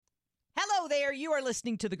Hello there. You are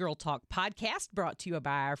listening to the Girl Talk podcast brought to you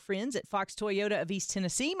by our friends at Fox Toyota of East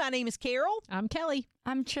Tennessee. My name is Carol. I'm Kelly.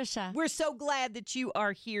 I'm Trisha. We're so glad that you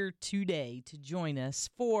are here today to join us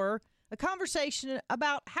for a conversation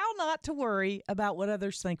about how not to worry about what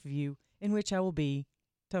others think of you, in which I will be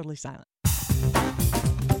totally silent. No,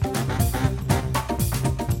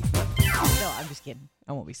 I'm just kidding.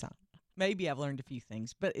 I won't be silent. Maybe I've learned a few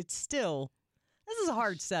things, but it's still, this is a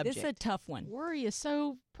hard subject. This is a tough one. Worry is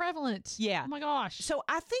so prevalent. Yeah. Oh, my gosh. So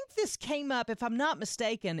I think this came up, if I'm not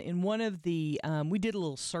mistaken, in one of the, we did a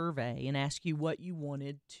little survey and asked you what you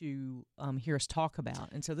wanted to hear us talk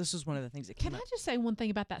about. And so this is one of the things that came Can up. I just say one thing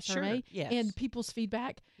about that survey? Sure, yes. And people's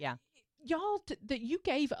feedback? Yeah. Y'all, that you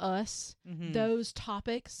gave us Mhm. those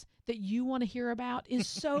topics that you want to hear about is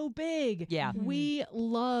so big. Yeah. We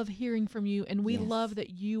love hearing from you, and we Yes. love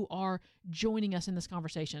that you are joining us in this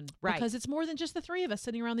conversation. Right. Because it's more than just the three of us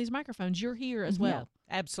sitting around these microphones. You're here as well.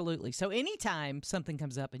 Yeah, absolutely. So anytime something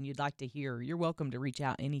comes up and you'd like to hear, you're welcome to reach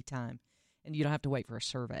out anytime, and you don't have to wait for a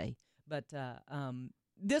survey. But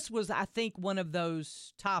this was, I think, one of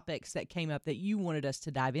those topics that came up that you wanted us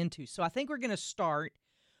to dive into. So I think we're going to start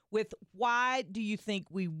with, why do you think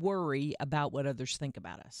we worry about what others think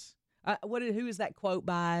about us? Who is that quote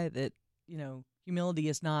by that, humility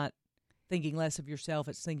is not thinking less of yourself,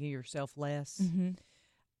 it's thinking of yourself less.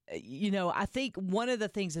 Mm-hmm. I think one of the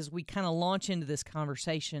things as we kind of launch into this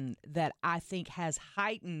conversation that I think has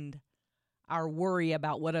heightened our worry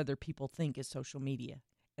about what other people think is social media.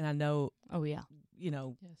 And I know, Oh, yeah.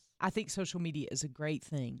 Yes. I think social media is a great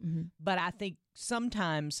thing. Mm-hmm. But I think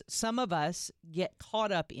sometimes some of us get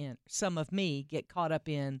caught up in, some of me get caught up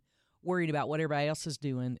in worried about what everybody else is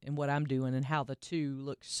doing and what I'm doing and how the two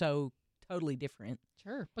look so totally different.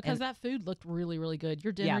 Sure. Because that food looked really, really good.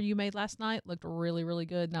 Your dinner Yeah. you made last night looked really, really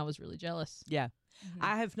good, and I was really jealous. Yeah. Mm-hmm.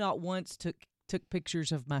 I have not once took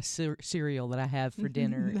pictures of my cereal that I have for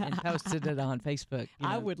dinner and posted it on Facebook.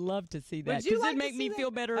 I would love to see that Would you because like it'd to make see me that? feel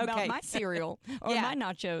better Okay. about my cereal or Yeah. my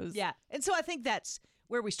nachos. Yeah. And so I think that's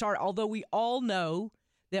where we start. Although we all know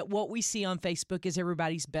that what we see on Facebook is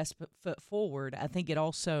everybody's best foot forward, I think it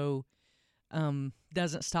also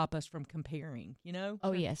doesn't stop us from comparing,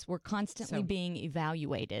 Oh, yes. We're constantly So- being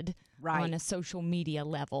evaluated Right. on a social media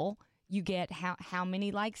level. You get how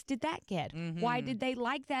many likes did that get? Why Mhm. did they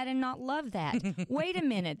like that and not love that? Wait a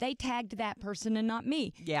minute. They tagged that person and not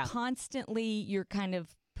me. Yeah. Constantly, you're kind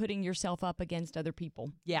of putting yourself up against other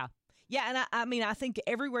people. Yeah. Yeah. And I mean, I think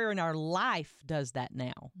everywhere in our life does that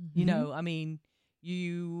now.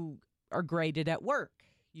 You are graded at work.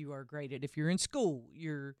 You are graded if you're in school.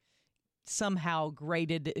 You're somehow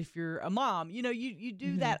graded if you're a mom. You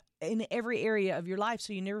do that in every area of your life,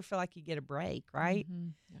 so you never feel like you get a break, right?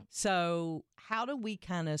 Yep. So how do we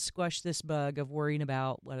kind of squash this bug of worrying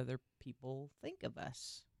about what other people think of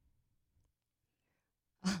us?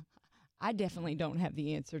 I definitely don't have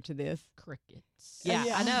the answer to this. Crickets. Yeah,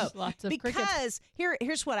 I know. Lots of crickets. Because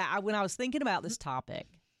here's what when I was thinking about this topic,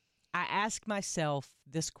 I asked myself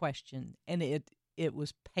this question, and it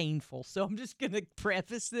was painful. So I'm just going to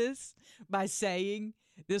preface this by saying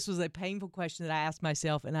this was a painful question that I asked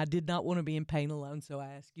myself, and I did not want to be in pain alone, so I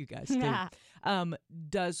asked you guys too.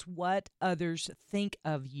 Does what others think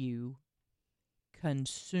of you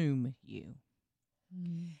consume you?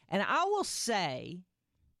 And I will say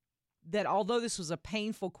that although this was a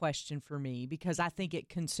painful question for me, because I think it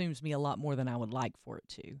consumes me a lot more than I would like for it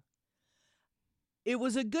to, it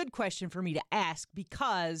was a good question for me to ask,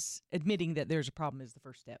 because admitting that there's a problem is the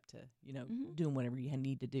first step to, doing whatever you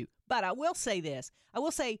need to do. But I will say this.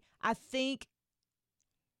 I think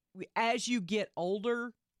as you get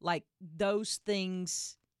older, like, those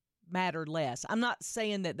things matter less. I'm not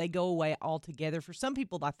saying that they go away altogether. For some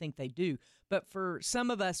people, I think they do. But for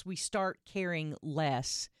some of us, we start caring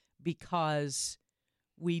less because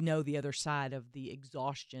we know the other side of the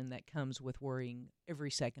exhaustion that comes with worrying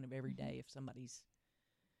every second of every day if somebody's,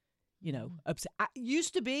 upset.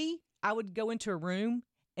 I would go into a room,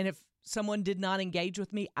 and if someone did not engage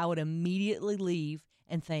with me, I would immediately leave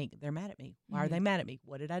and think, they're mad at me. Why are they mad at me?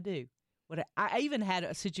 What did I do? I even had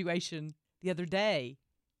a situation the other day.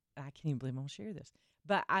 I can't even believe I'm going to share this.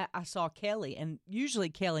 But I saw Kelly, and usually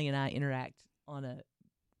Kelly and I interact on a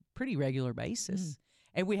pretty regular basis.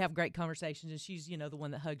 And we have great conversations, and she's, the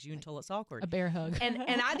one that hugs you until it's awkward. A bear hug. And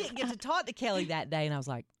I didn't get to talk to Kelly that day, and I was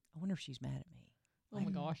like, I wonder if she's mad at me. Oh,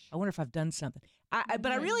 my gosh. I wonder if I've done something.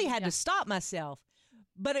 But I really had to stop myself.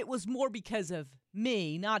 But it was more because of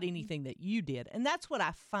me, not anything that you did. And that's what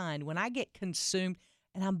I find when I get consumed,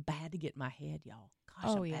 and I'm bad to get in my head, y'all.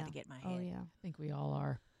 Gosh, I'm bad to get in my head. Oh, yeah. I think we all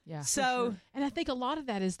are. Yeah. So, and I think a lot of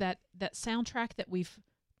that is that soundtrack that we've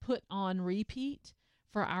put on repeat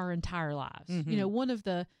for our entire lives. Mhm. You know, one of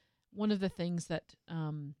the things that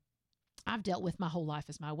I've dealt with my whole life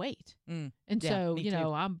is my weight. Mm. And Yeah, so, me you too.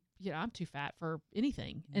 know, I'm too fat for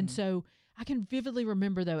anything. And Mhm. so I can vividly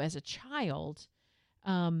remember, though, as a child,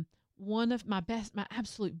 one of my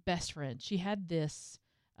absolute best friend, she had this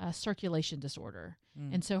circulation disorder.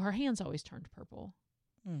 Mm. And so her hands always turned purple.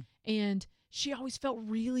 Mm. And she always felt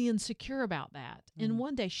really insecure about that. Mm. And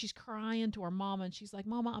one day she's crying to her mama and she's like,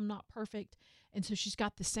 Mama, I'm not perfect. And so she's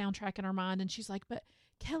got the soundtrack in her mind and she's like, but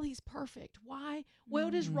Kelly's perfect. Why?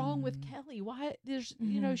 What is wrong with Kelly? Why? There's,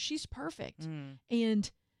 you know, she's perfect. Mm.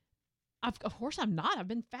 And of course I'm not. I've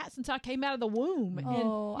been fat since I came out of the womb. And,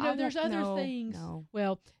 Oh, you know, there's other things. No.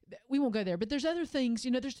 Well, we won't go there, but there's other things,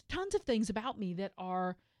 you know, there's tons of things about me that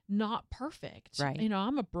are not perfect. Right. You know,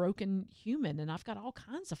 I'm a broken human and I've got all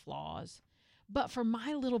kinds of flaws. But for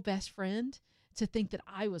my little best friend to think that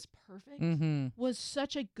I was perfect Mm-hmm. was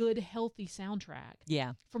such a good, healthy soundtrack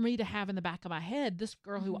Yeah. for me to have in the back of my head, this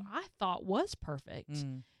girl who I thought was perfect.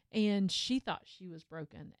 Mm. And she thought she was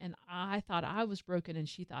broken. And I thought I was broken and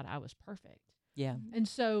she thought I was perfect. Yeah. And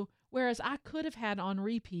so, whereas I could have had on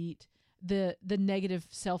repeat the negative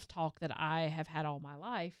self-talk that I have had all my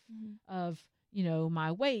life of, you know,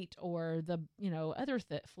 my weight or the, you know, other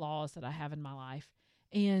flaws that I have in my life.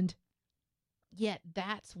 And yet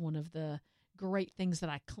that's one of the great things that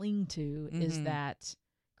I cling to is Mhm. that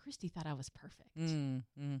Christy thought I was perfect. Mm.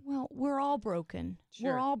 Mm. Well, we're all broken.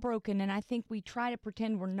 Sure. We're all broken, and I think we try to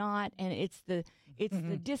pretend we're not, and it's the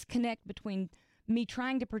disconnect between me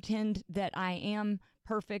trying to pretend that I am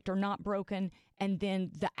perfect or not broken and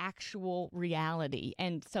then the actual reality.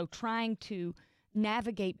 And so trying to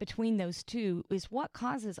navigate between those two is what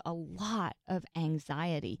causes a lot of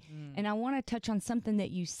anxiety. And I want to touch on something that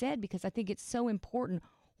you said because I think it's so important.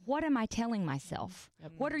 What am I telling myself?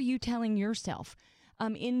 What are you telling yourself?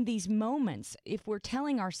 In these moments, if we're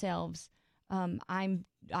telling ourselves, I'm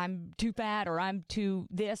too fat, or I'm too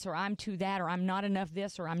this, or I'm too that, or I'm not enough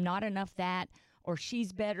this, or I'm not enough that, or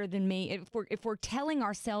she's better than me. If we're telling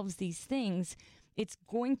ourselves these things, it's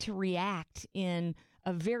going to react in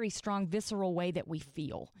a very strong, visceral way that we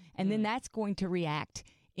feel, and then that's going to react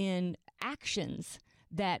in actions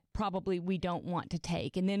that probably we don't want to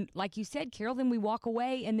take. And then, like you said, Carol, then we walk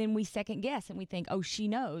away and then we second guess and we think, oh, she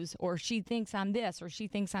knows, or she thinks I'm this, or she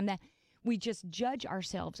thinks I'm that. We just judge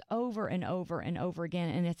ourselves over and over and over again,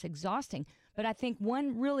 and it's exhausting. But I think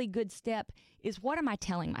one really good step is, what am I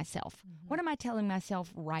telling myself? What am I telling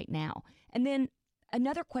myself right now? And then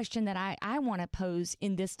another question that I want to pose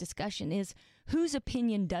in this discussion is, whose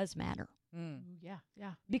opinion does matter? Mm. Ooh,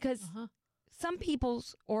 yeah. Because Uh-huh. some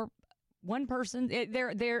people's, or one person,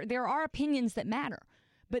 there are opinions that matter.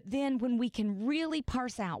 But then when we can really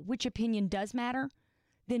parse out which opinion does matter,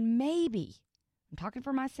 then maybe, I'm talking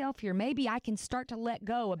for myself here, maybe I can start to let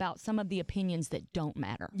go about some of the opinions that don't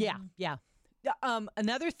matter. Yeah. Yeah.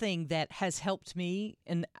 Another thing that has helped me,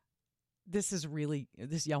 and this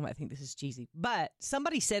y'all might think this is cheesy, but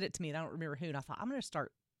somebody said it to me and I don't remember who, and I thought, I'm going to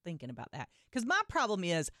start thinking about that. Because my problem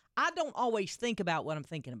is I don't always think about what I'm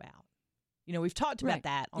thinking about. You know, we've talked about Right.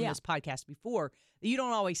 that on Yeah. this podcast before. You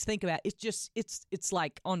don't always think about it. It's just, it's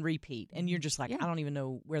like on repeat. And you're just like, Yeah. I don't even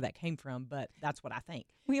know where that came from, but that's what I think.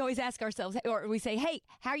 We always ask ourselves, or we say, hey,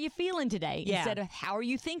 how are you feeling today? Yeah. Instead of, how are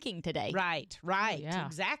you thinking today? Right. yeah.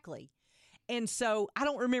 Exactly. And so I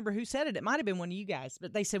don't remember who said it. It might have been one of you guys,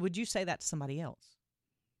 but they said, would you say that to somebody else?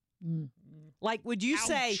 Mm. Like, would you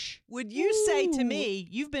say to me,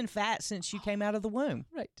 you've been fat since you came out of the womb?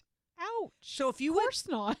 Right. Ouch. So if you Of course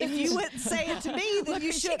not. if you wouldn't say it to me, then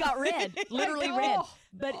you She should. got red, literally Oh. red.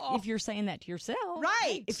 But if you're saying that to yourself.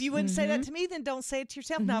 Right. If you wouldn't say that to me, then don't say it to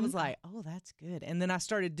yourself. And I was like, oh, that's good. And then I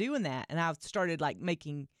started doing that. And I started like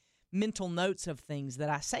making mental notes of things that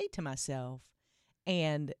I say to myself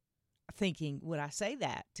and thinking, would I say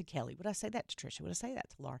that to Kelly? Would I say that to Trisha? Would I say that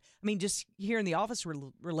to Laura? I mean, just here in the office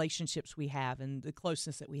relationships we have and the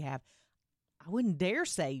closeness that we have, I wouldn't dare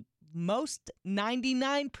say most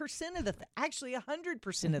 99% of actually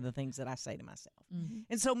 100% of the things that I say to myself. Mhm.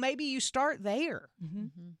 And so maybe you start there.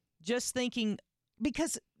 Mhm. Just thinking,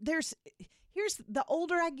 because here's the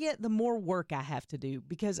older I get, the more work I have to do,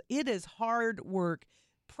 because it is hard work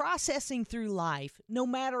processing through life, no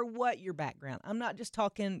matter what your background. I'm not just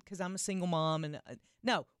talking because I'm a single mom. And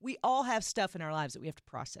no, we all have stuff in our lives that we have to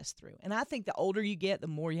process through. And I think the older you get, the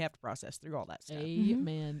more you have to process through all that stuff.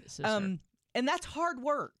 Amen, sister. And that's hard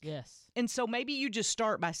work. Yes. And so maybe you just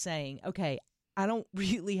start by saying, okay, I don't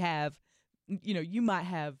really have, you might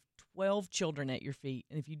have 12 children at your feet.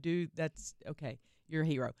 And if you do, that's okay. You're a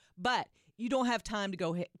hero. But you don't have time to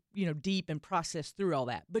go, deep and process through all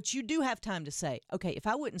that. But you do have time to say, okay, if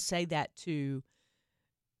I wouldn't say that to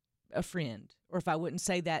a friend, or if I wouldn't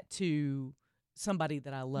say that to somebody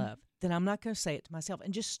that I love, then I'm not going to say it to myself,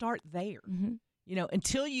 and just start there. Mm-hmm. You know,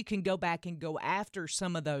 until you can go back and go after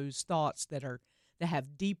some of those thoughts that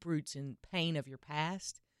have deep roots in pain of your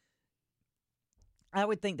past. I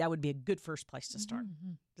would think that would be a good first place to start.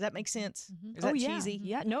 Mm-hmm. Does that make sense? Mm-hmm. Is that yeah. cheesy?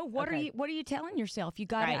 Yeah. No. What Okay. are you telling yourself? You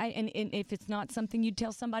got Right. it. And if it's not something you'd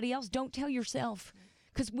tell somebody else, don't tell yourself,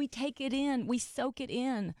 because we take it in. We soak it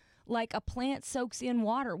in like a plant soaks in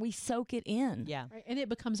water. We soak it in. Yeah. Right? And it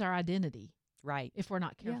becomes our identity Right. if we're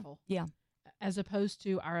not Yeah. careful. Yeah. As opposed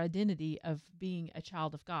to our identity of being a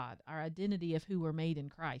child of God, our identity of who we're made in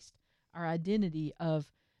Christ, our identity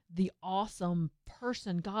of the awesome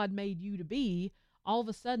person God made you to be, all of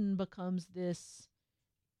a sudden becomes this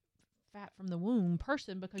fat from the womb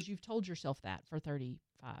person because you've told yourself that for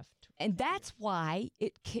 35. And that's why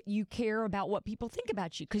you care about what people think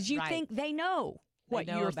about you, because you Right. think they know what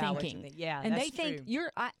They know you're about what you thinking. think. Yeah, And that's they think true.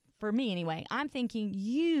 for me anyway, I'm thinking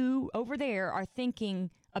you over there are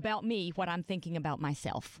thinking about me what I'm thinking about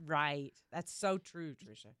myself. Right. That's so true,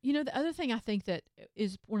 Tricia. You know, the other thing I think that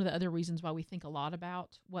is one of the other reasons why we think a lot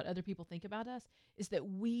about what other people think about us is that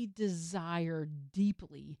we desire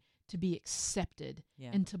deeply to be accepted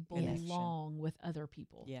Yeah. and to Connection. belong with other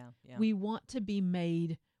people. Yeah. Yeah. We want to be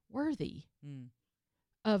made worthy Mm,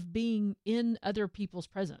 of being in other people's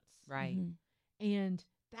presence. right. Mhm. And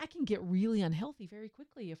that can get really unhealthy very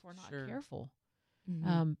quickly if we're not Sure. careful.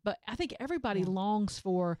 Mhm. But I think everybody Yeah. longs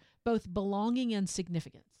for both belonging and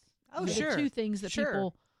significance. Oh, They're sure. The two things that Sure.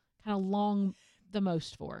 people kind of long the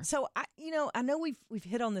most for. So I know we've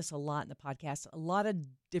hit on this a lot in the podcast, a lot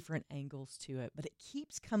of different angles to it, but it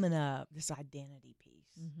keeps coming up, this identity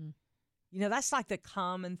piece. Mm-hmm. You know, that's like the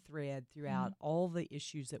common thread throughout all the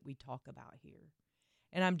issues that we talk about here.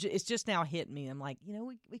 And it's just now hitting me. I'm like,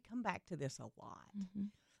 we come back to this a lot.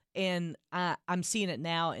 Mhm. And I'm seeing it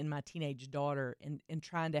now in my teenage daughter and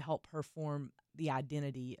trying to help her form the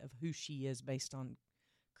identity of who she is based on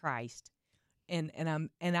Christ. And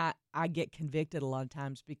I get convicted a lot of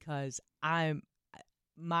times because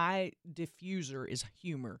my diffuser is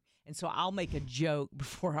humor. And so I'll make a joke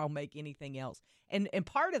before I'll make anything else. And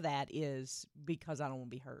part of that is because I don't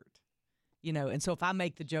want to be hurt. And so if I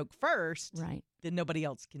make the joke first, Right. then nobody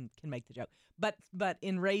else can make the joke. But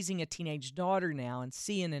in raising a teenage daughter now and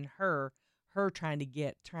seeing in her trying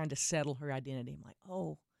to settle her identity, I'm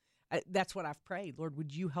like, that's what I've prayed. Lord,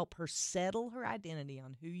 would you help her settle her identity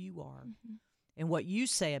on who you are and what you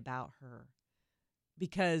say about her?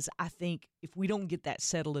 Because I think if we don't get that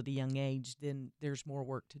settled at a young age, then there's more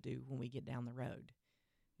work to do when we get down the road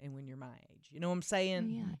and when you're my age. You know what I'm saying?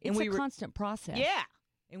 Yeah. And It's a constant process. Yeah.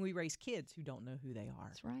 And we raise kids who don't know who they are.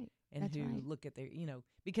 That's right. And That's who right. look at their,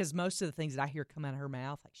 because most of the things that I hear come out of her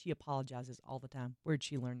mouth, like she apologizes all the time. Where'd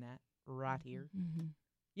she learn that? Right here. Mm-hmm.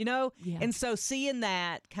 Yeah. Yeah. And so seeing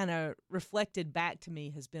that kind of reflected back to me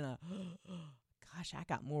has been gosh, I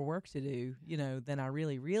got more work to do, than I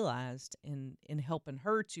really realized in helping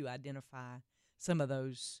her to identify some of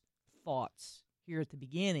those thoughts here at the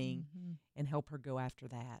beginning and help her go after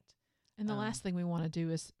that. And the last thing we want to do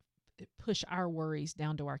is push our worries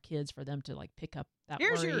down to our kids for them to pick up that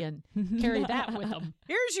Here's worry your- and carry that with them.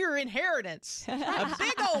 Here's your inheritance. A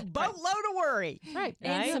big old boatload of worry. Right.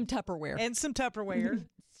 And Right? some Tupperware. And some Tupperware.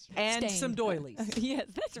 And Stained. some doilies. Yes,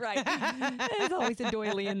 that's right. There's always a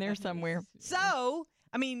doily in there somewhere. So,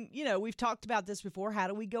 I mean, we've talked about this before. How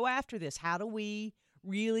do we go after this? How do we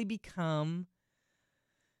really become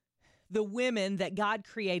the women that God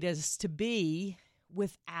created us to be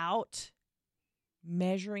without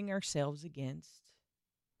measuring ourselves against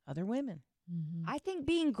other women? Mm-hmm. I think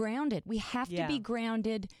being grounded, we have to Yeah. be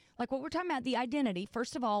grounded. Like what we're talking about, the identity.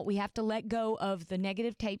 First of all, we have to let go of the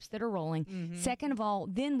negative tapes that are rolling. Mm-hmm. Second of all,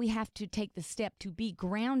 then we have to take the step to be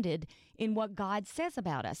grounded in what God says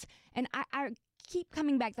about us. And I keep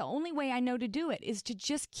coming back. The only way I know to do it is to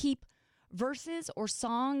just keep verses or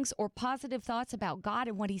songs or positive thoughts about God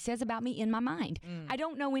and what he says about me in my mind. I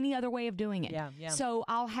don't know any other way of doing it. Yeah, yeah. So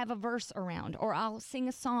I'll have a verse around or I'll sing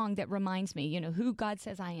a song that reminds me, who God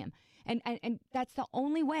says I am. And that's the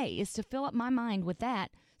only way is to fill up my mind with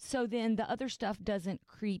that so then the other stuff doesn't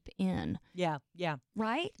creep in. Yeah, yeah.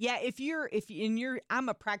 Right? Yeah, I'm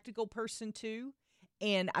a practical person too.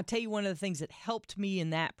 And I tell you, one of the things that helped me in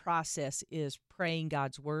that process is praying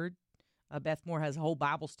God's word. Beth Moore has a whole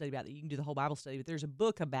Bible study about it. You can do the whole Bible study, but there's a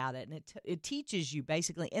book about it, and it teaches you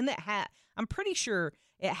basically. And I'm pretty sure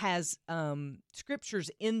it has scriptures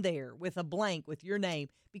in there with a blank with your name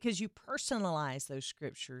because you personalize those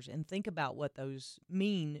scriptures and think about what those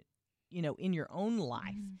mean, in your own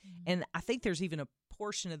life. And I think there's even a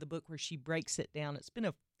portion of the book where she breaks it down. It's been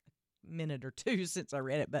minute or two since I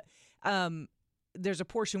read it, but there's a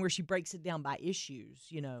portion where she breaks it down by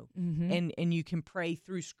issues, and you can pray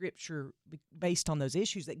through Scripture based on those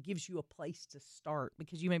issues. That gives you a place to start,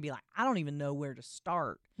 because you may be like, I don't even know where to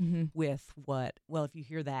start with what. Well, if you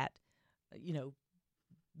hear that,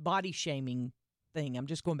 body shaming thing, I'm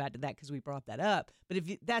just going back to that because we brought that up. But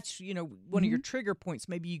if that's one of your trigger points,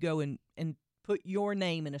 maybe you go and put your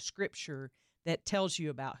name in a scripture that tells you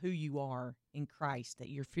about who you are in Christ, that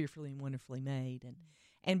you're fearfully and wonderfully made,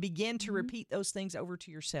 and begin to repeat those things over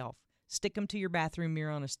to yourself. Stick them to your bathroom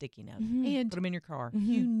mirror on a sticky note. And put them in your car.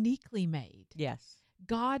 uniquely made. Yes.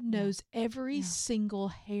 God knows every single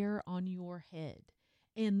hair on your head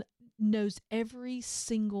and knows every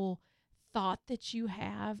single thought that you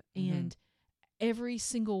have and every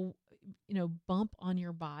single bump on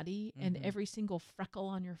your body and every single freckle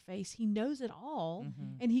on your face. He knows it all,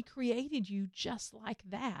 and he created you just like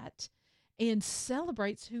that and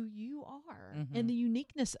celebrates who you are and the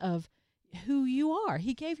uniqueness of who you are.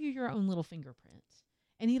 He gave you your own little fingerprints,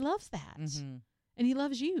 and he loves that. And he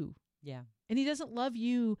loves you. Yeah. And he doesn't love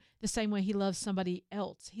you the same way he loves somebody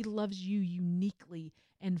else. He loves you uniquely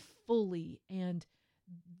and fully and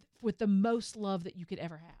with the most love that you could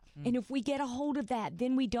ever have. And if we get a hold of that,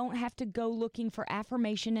 then we don't have to go looking for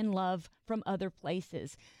affirmation and love from other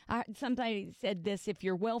places. Somebody said this, if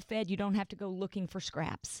you're well-fed, you don't have to go looking for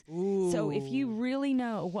scraps. Ooh, so if you really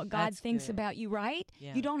know what God that's thinks good. about you, right?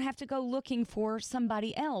 Yeah. You don't have to go looking for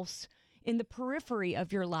somebody else in the periphery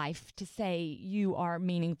of your life to say you are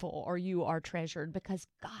meaningful or you are treasured, because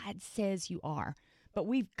God says you are. But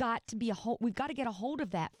we've got to get a hold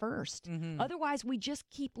of that first. Otherwise, we just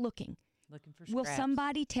keep looking. Looking for Will scraps.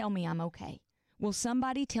 somebody tell me I'm okay? Will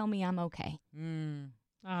somebody tell me I'm okay?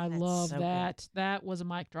 I That's love so that. That was a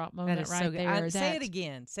mic drop That moment is right so good. there. Say it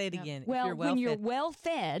again. Say it again. Well, if you're when you're well-fed.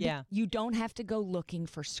 well-fed, Yeah. you don't have to go looking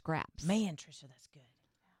for scraps. Man, Trisha, that's good.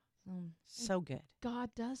 Mm. So good.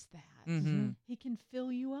 God does that. Mhm. He can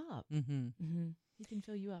fill you up. Mm-hmm. He can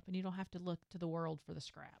fill you up, and you don't have to look to the world for the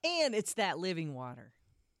scraps. And it's that living water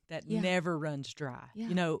that Yeah. never runs dry.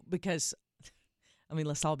 Yeah. Because,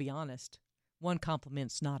 let's all be honest. One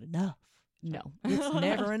compliment's not enough. No. It's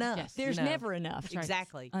never enough. Yes. There's never enough. That's right.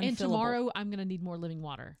 Exactly. And Unfillable. tomorrow, I'm going to need more living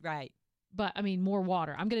water. Right. But, more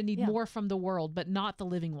water. I'm going to need Yeah. more from the world, but not the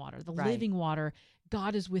living water. The Right. living water,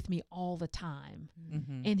 God is with me all the time,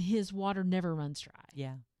 Mm-hmm. and his water never runs dry.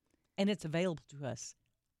 Yeah. And it's available to us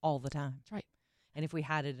all the time. That's right. And if we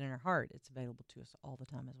hide it in our heart, it's available to us all the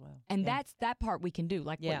time as well. And Yeah. that's that part we can do,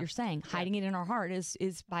 like Yeah. what you're saying. Hiding it in our heart is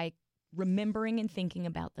by remembering and thinking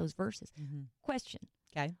about those verses. Question.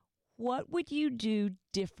 Okay. What would you do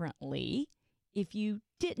differently if you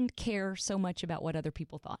didn't care so much about what other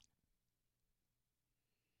people thought?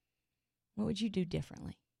 What would you do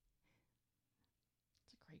differently?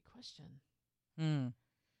 That's a great question. Mm.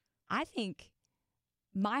 I think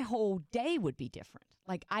my whole day would be different.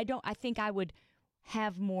 Like I think I would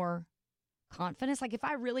have more confidence. Like if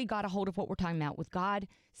I really got a hold of what we're talking about with God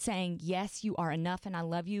saying, yes, you are enough and I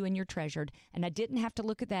love you and you're treasured. And I didn't have to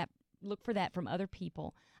look for that from other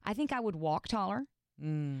people. I think I would walk taller.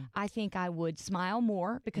 I think I would smile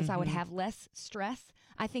more because I would have less stress.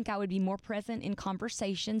 I think I would be more present in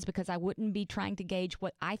conversations because I wouldn't be trying to gauge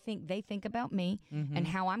what I think they think about me and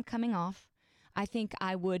how I'm coming off. I think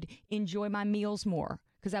I would enjoy my meals more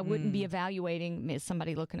because I wouldn't be evaluating, is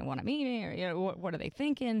somebody looking at what I'm eating or what are they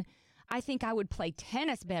thinking? I think I would play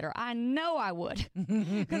tennis better. I know I would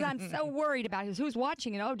because I'm so worried about who's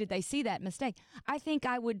watching and, did they see that mistake? I think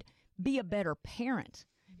I would be a better parent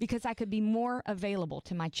because I could be more available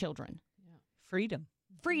to my children. Freedom.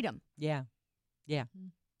 Freedom. Yeah. Yeah.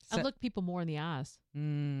 I look people more in the eyes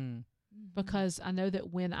because I know that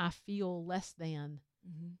when I feel less than,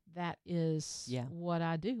 that is what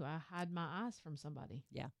I do. I hide my eyes from somebody.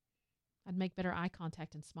 Yeah. I'd make better eye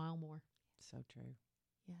contact and smile more. So true.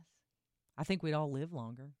 Yes. I think we'd all live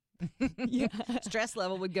longer. Yeah. Stress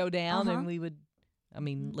level would go down and we would,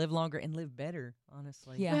 live longer and live better,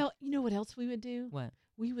 honestly. Yeah. Well, you know what else we would do? What?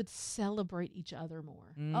 We would celebrate each other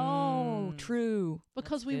more. Oh, true.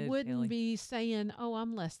 Because That's we good, wouldn't Kelly. be saying,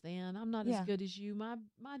 I'm less than. I'm not Yeah. as good as you. My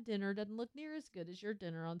dinner doesn't look near as good as your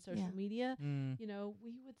dinner on social media.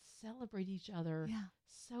 We would celebrate each other Yeah.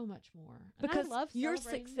 so much more. And Because I love your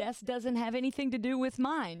celebrating. success doesn't have anything to do with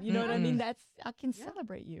mine. You know what I mean? I can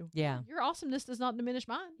celebrate you. Yeah. Your awesomeness does not diminish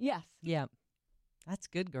mine. Yes. Yeah. That's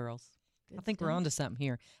good, girls. I Good think we're stuff. onto something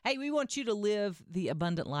here. Hey, we want you to live the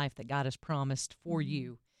abundant life that God has promised for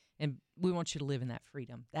you. And we want you to live in that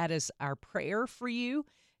freedom. That is our prayer for you.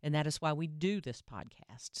 And that is why we do this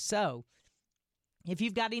podcast. So If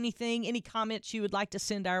you've got anything, any comments you would like to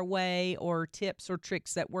send our way or tips or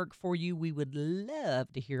tricks that work for you, we would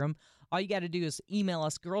love to hear them. All you got to do is email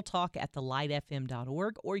us,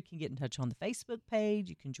 girltalk@thelightfm.org, or you can get in touch on the Facebook page.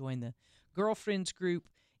 You can join the Girlfriends group.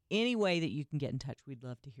 Any way that you can get in touch, we'd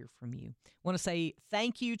love to hear from you. I want to say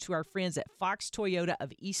thank you to our friends at Fox Toyota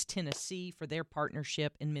of East Tennessee for their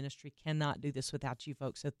partnership in ministry. Cannot do this without you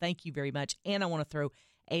folks, so thank you very much. And I want to throw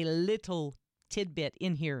a little tidbit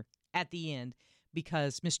in here at the end,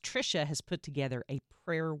 because Miss Tricia has put together a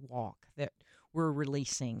prayer walk that we're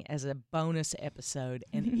releasing as a bonus episode,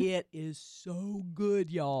 and it is so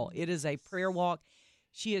good, y'all. It is a prayer walk.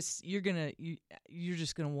 It's going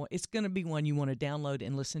to be one you want to download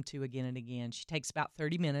and listen to again and again. She takes about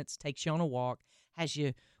 30 minutes, takes you on a walk, has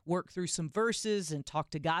you work through some verses and talk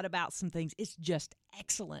to God about some things. It's just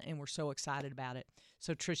excellent, and we're so excited about it.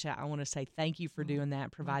 So, Tricia, I want to say thank you for doing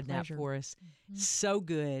that, providing that for us. Mm-hmm. So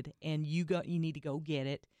good, and you need to go get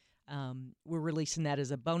it. We're releasing that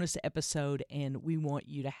as a bonus episode, and we want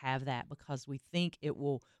you to have that because we think it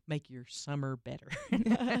will make your summer better.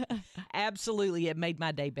 Absolutely. It made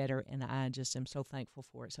my day better, and I just am so thankful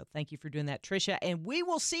for it. So thank you for doing that, Tricia, and we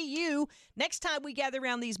will see you next time we gather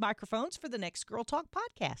around these microphones for the next Girl Talk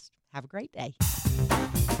podcast. Have a great day.